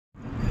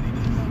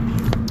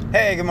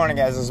Hey, good morning,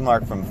 guys. This is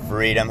Mark from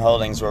Freedom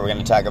Holdings, where we're going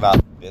to talk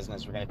about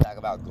business. We're going to talk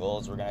about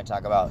goals. We're going to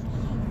talk about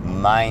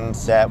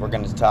mindset. We're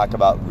going to talk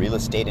about real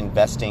estate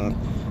investing.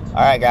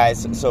 All right,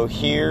 guys. So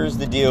here's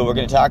the deal. We're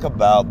going to talk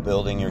about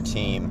building your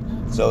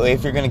team. So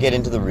if you're going to get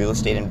into the real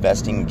estate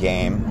investing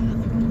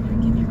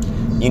game,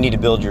 you need to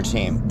build your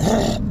team.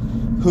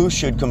 Who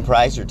should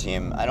comprise your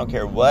team? I don't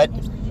care what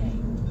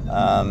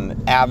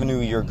avenue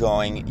you're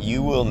going.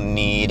 You will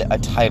need a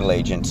title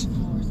agent.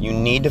 You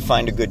need to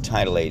find a good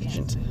title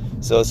agent.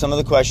 So some of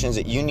the questions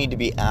that you need to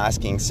be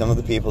asking some of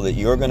the people that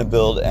you're going to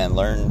build and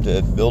learn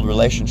to build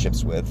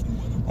relationships with.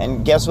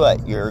 And guess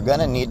what? You're going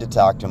to need to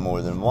talk to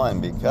more than one,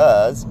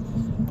 because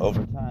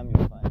over time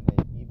you'll find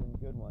that even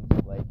good ones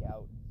flake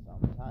out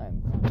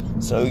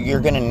sometimes. So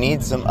you're going to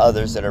need some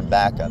others that are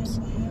backups.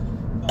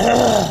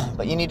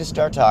 But you need to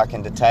start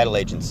talking to title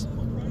agents,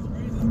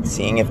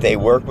 seeing if they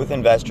work with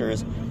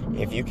investors.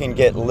 If you can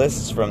get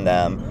lists from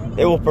them,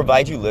 they will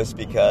provide you lists,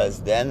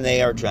 because then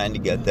they are trying to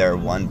get their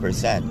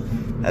 1%.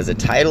 As a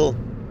title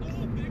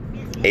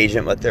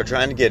agent, what they're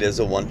trying to get is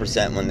a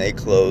 1% when they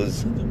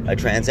close a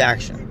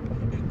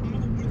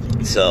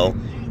transaction. So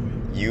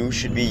you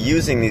should be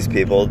using these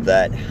people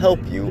that help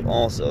you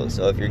also.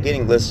 So if you're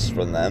getting lists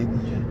from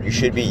them, you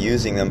should be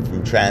using them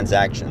from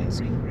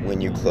transactions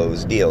when you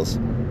close deals.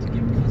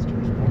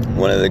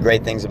 One of the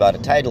great things about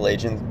a title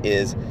agent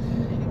is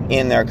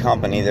in their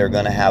company, they're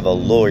going to have a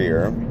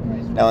lawyer.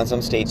 Now, in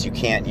some states, you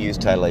can't use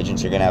title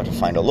agents. You're going to have to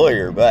find a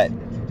lawyer, but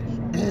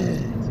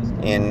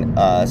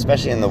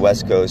especially in the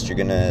West Coast, you're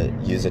going to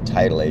use a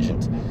title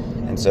agent.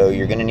 And so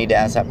you're going to need to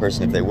ask that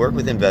person if they work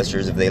with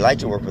investors, if they like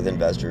to work with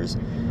investors,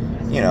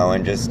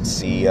 and just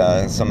see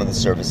some of the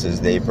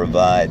services they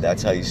provide.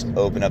 That's how you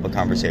open up a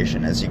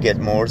conversation. As you get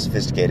more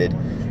sophisticated,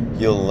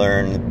 you'll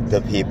learn the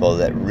people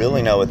that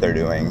really know what they're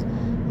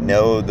doing,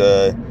 know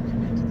the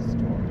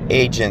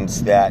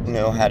agents that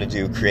know how to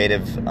do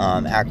creative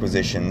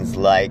acquisitions,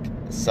 like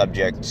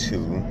subject to,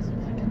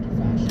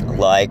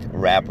 like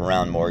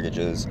wraparound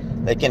mortgages.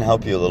 They can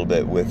help you a little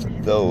bit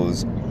with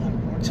those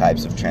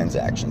types of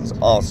transactions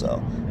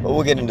also. But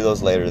we'll get into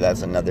those later.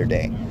 That's another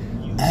day.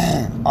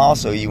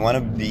 Also, you want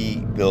to be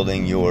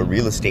building your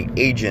real estate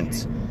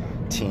agent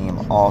team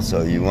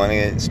also. You want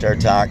to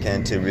start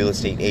talking to real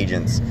estate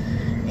agents.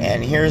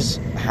 And here's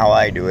how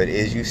I do it,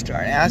 is you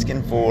start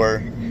asking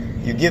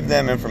you give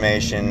them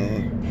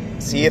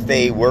information, see if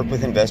they work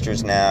with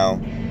investors now.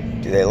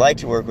 Do they like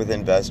to work with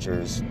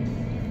investors?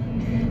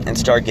 And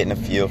start getting a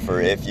feel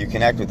for if you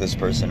connect with this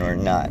person or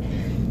not.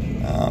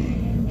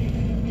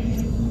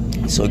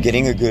 So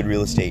getting a good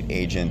real estate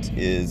agent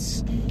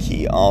is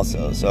key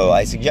also. So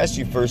I suggest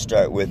you first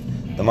start with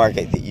the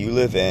market that you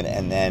live in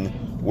and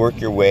then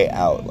work your way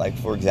out. Like,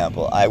 for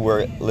example, I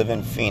live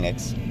in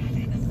Phoenix,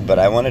 but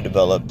I want to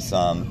develop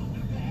some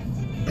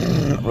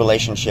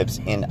relationships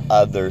in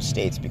other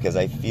states, because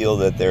I feel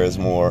that there is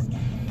more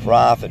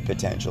profit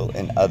potential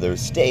in other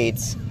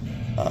states.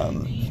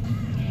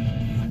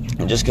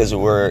 Just because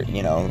we're,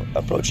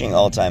 approaching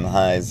all-time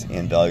highs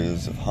in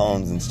values of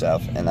homes and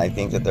stuff, and I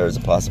think that there's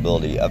a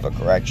possibility of a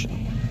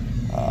correction.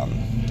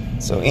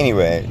 So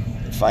anyway,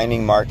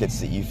 finding markets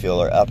that you feel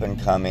are up and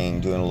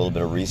coming, doing a little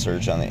bit of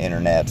research on the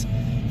internet,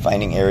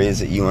 finding areas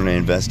that you want to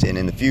invest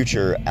in the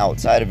future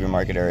outside of your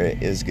market area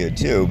is good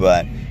too,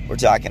 but we're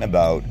talking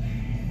about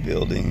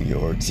building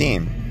your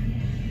team.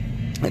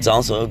 It's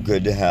also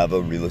good to have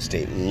a real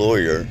estate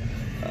lawyer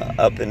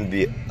up and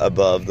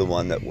above the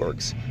one that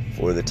works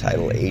for the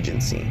title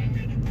agency.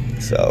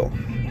 So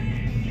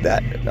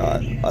that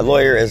a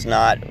lawyer is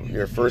not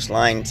your first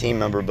line team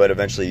member, but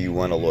eventually you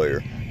want a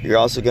lawyer. You're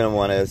also going to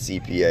want a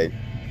CPA.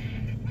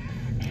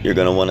 You're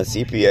going to want a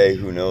CPA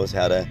who knows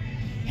how to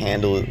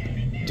handle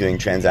doing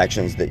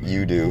transactions that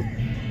you do.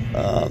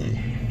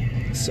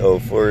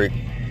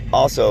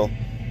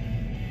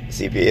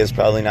 CPA is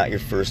probably not your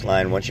first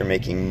line. Once you're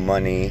making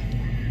money,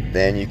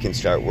 then you can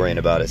start worrying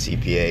about a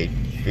CPA,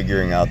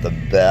 figuring out the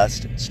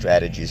best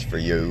strategies for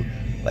you.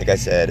 Like I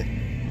said,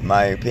 in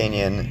my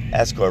opinion,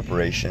 S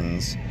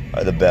corporations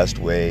are the best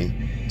way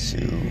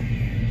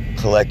to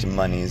collect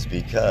monies,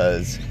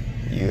 because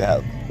you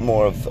have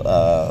more of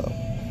a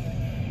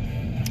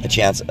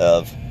chance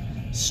of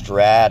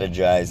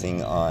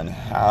strategizing on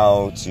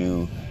how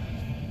to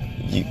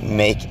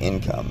make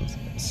income.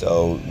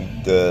 So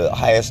the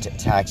highest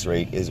tax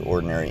rate is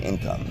ordinary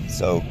income.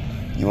 So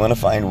you want to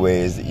find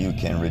ways that you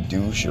can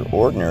reduce your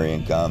ordinary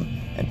income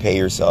and pay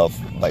yourself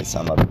by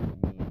some other means.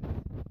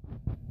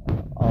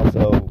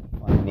 Also,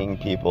 finding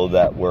people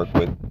that work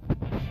with.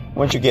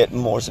 Once you get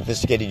more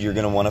sophisticated, you're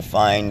going to want to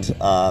find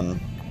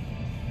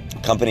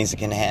companies that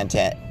can hand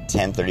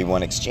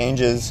 1031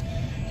 exchanges.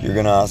 You're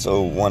going to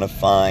also want to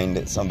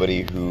find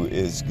somebody who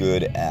is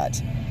good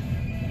at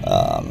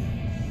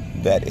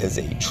that is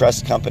a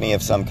trust company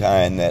of some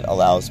kind that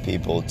allows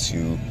people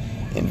to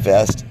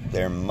invest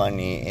their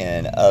money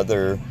in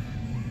other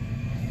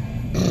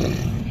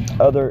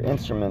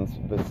instruments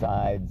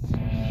besides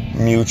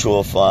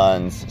mutual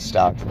funds,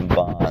 stocks, and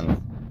bonds.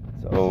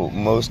 So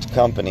most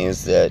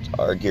companies that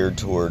are geared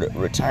toward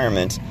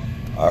retirement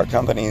are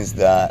companies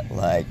that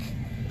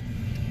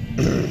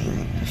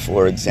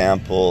For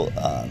example,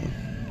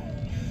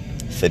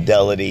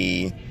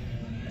 Fidelity.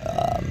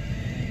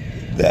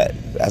 That,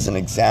 as an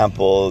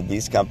example,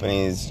 these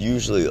companies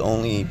usually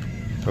only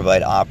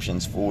provide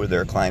options for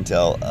their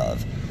clientele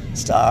of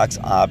stocks,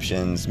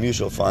 options,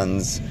 mutual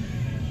funds,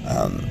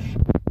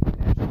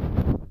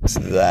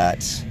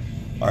 that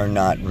are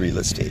not real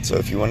estate. So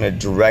if you want to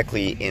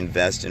directly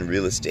invest in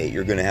real estate,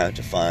 you're going to have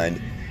to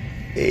find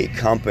a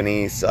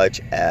company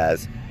such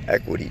as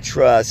Equity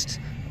Trust,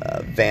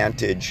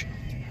 Vantage.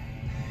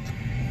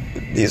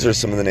 These are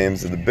some of the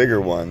names of the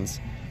bigger ones.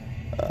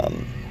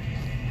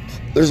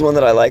 There's one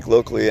that I like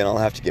locally, and I'll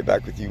have to get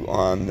back with you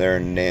on their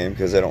name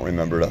because I don't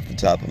remember it off the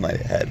top of my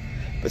head.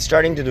 But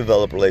starting to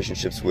develop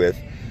relationships with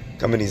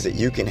companies that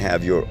you can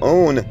have your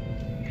own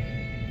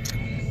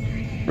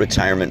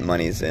retirement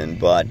monies in,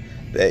 but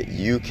that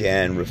you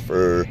can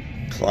refer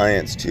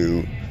clients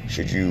to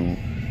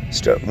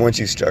once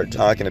you start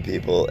talking to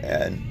people.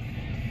 And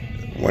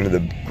one of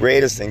the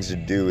greatest things to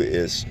do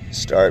is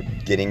start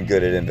getting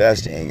good at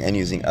investing and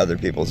using other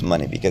people's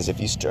money, because if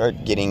you start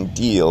getting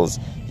deals,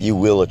 you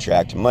will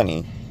attract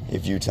money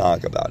if you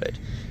talk about it.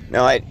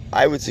 Now,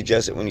 I would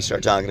suggest that when you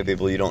start talking to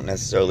people, you don't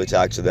necessarily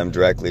talk to them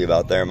directly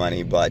about their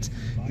money, but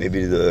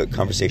maybe the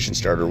conversation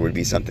starter would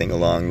be something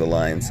along the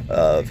lines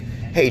of,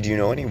 hey, do you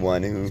know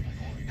anyone who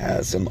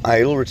has some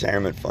idle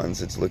retirement funds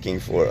that's looking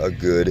for a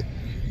good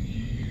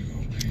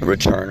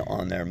return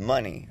on their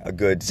money, a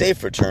good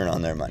safe return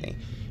on their money?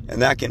 And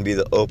that can be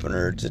the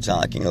opener to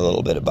talking a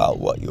little bit about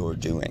what you're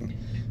doing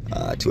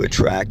to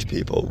attract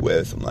people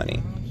with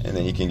money. And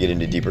then you can get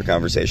into deeper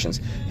conversations.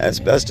 And it's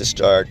best to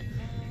start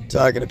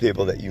talking to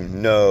people that you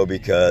know,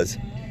 because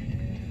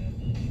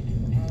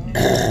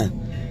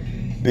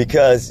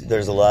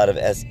there's a lot of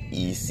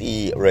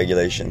SEC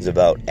regulations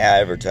about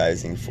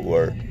advertising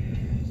for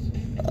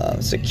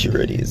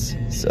securities.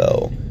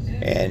 So,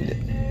 and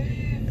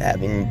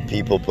having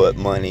people put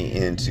money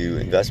into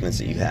investments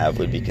that you have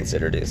would be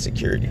considered a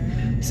security.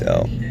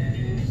 So,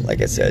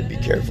 like I said, be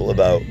careful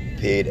about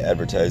paid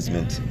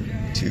advertisement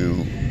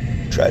to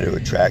try to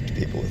attract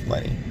people with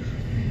money.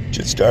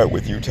 Should start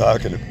with you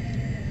talking to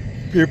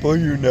people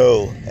you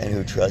know and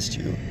who trust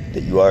you,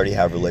 that you already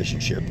have a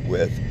relationship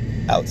with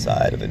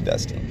outside of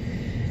investing.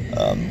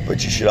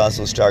 But you should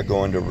also start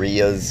going to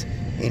RIAs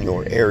in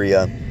your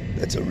area.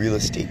 That's a real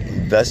estate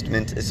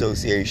investment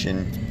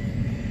association.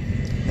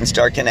 And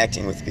start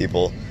connecting with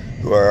people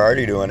who are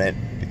already doing it,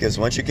 because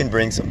once you can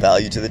bring some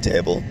value to the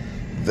table,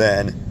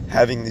 then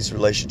having these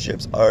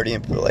relationships already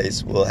in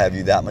place will have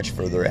you that much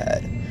further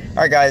ahead. All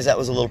right, guys, that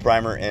was a little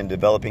primer in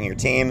developing your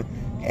team,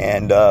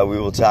 and we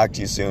will talk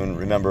to you soon.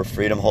 Remember,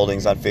 Freedom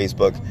Holdings on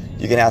Facebook.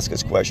 You can ask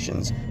us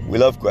questions. We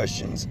love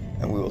questions,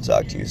 and we will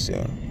talk to you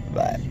soon.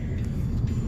 Bye.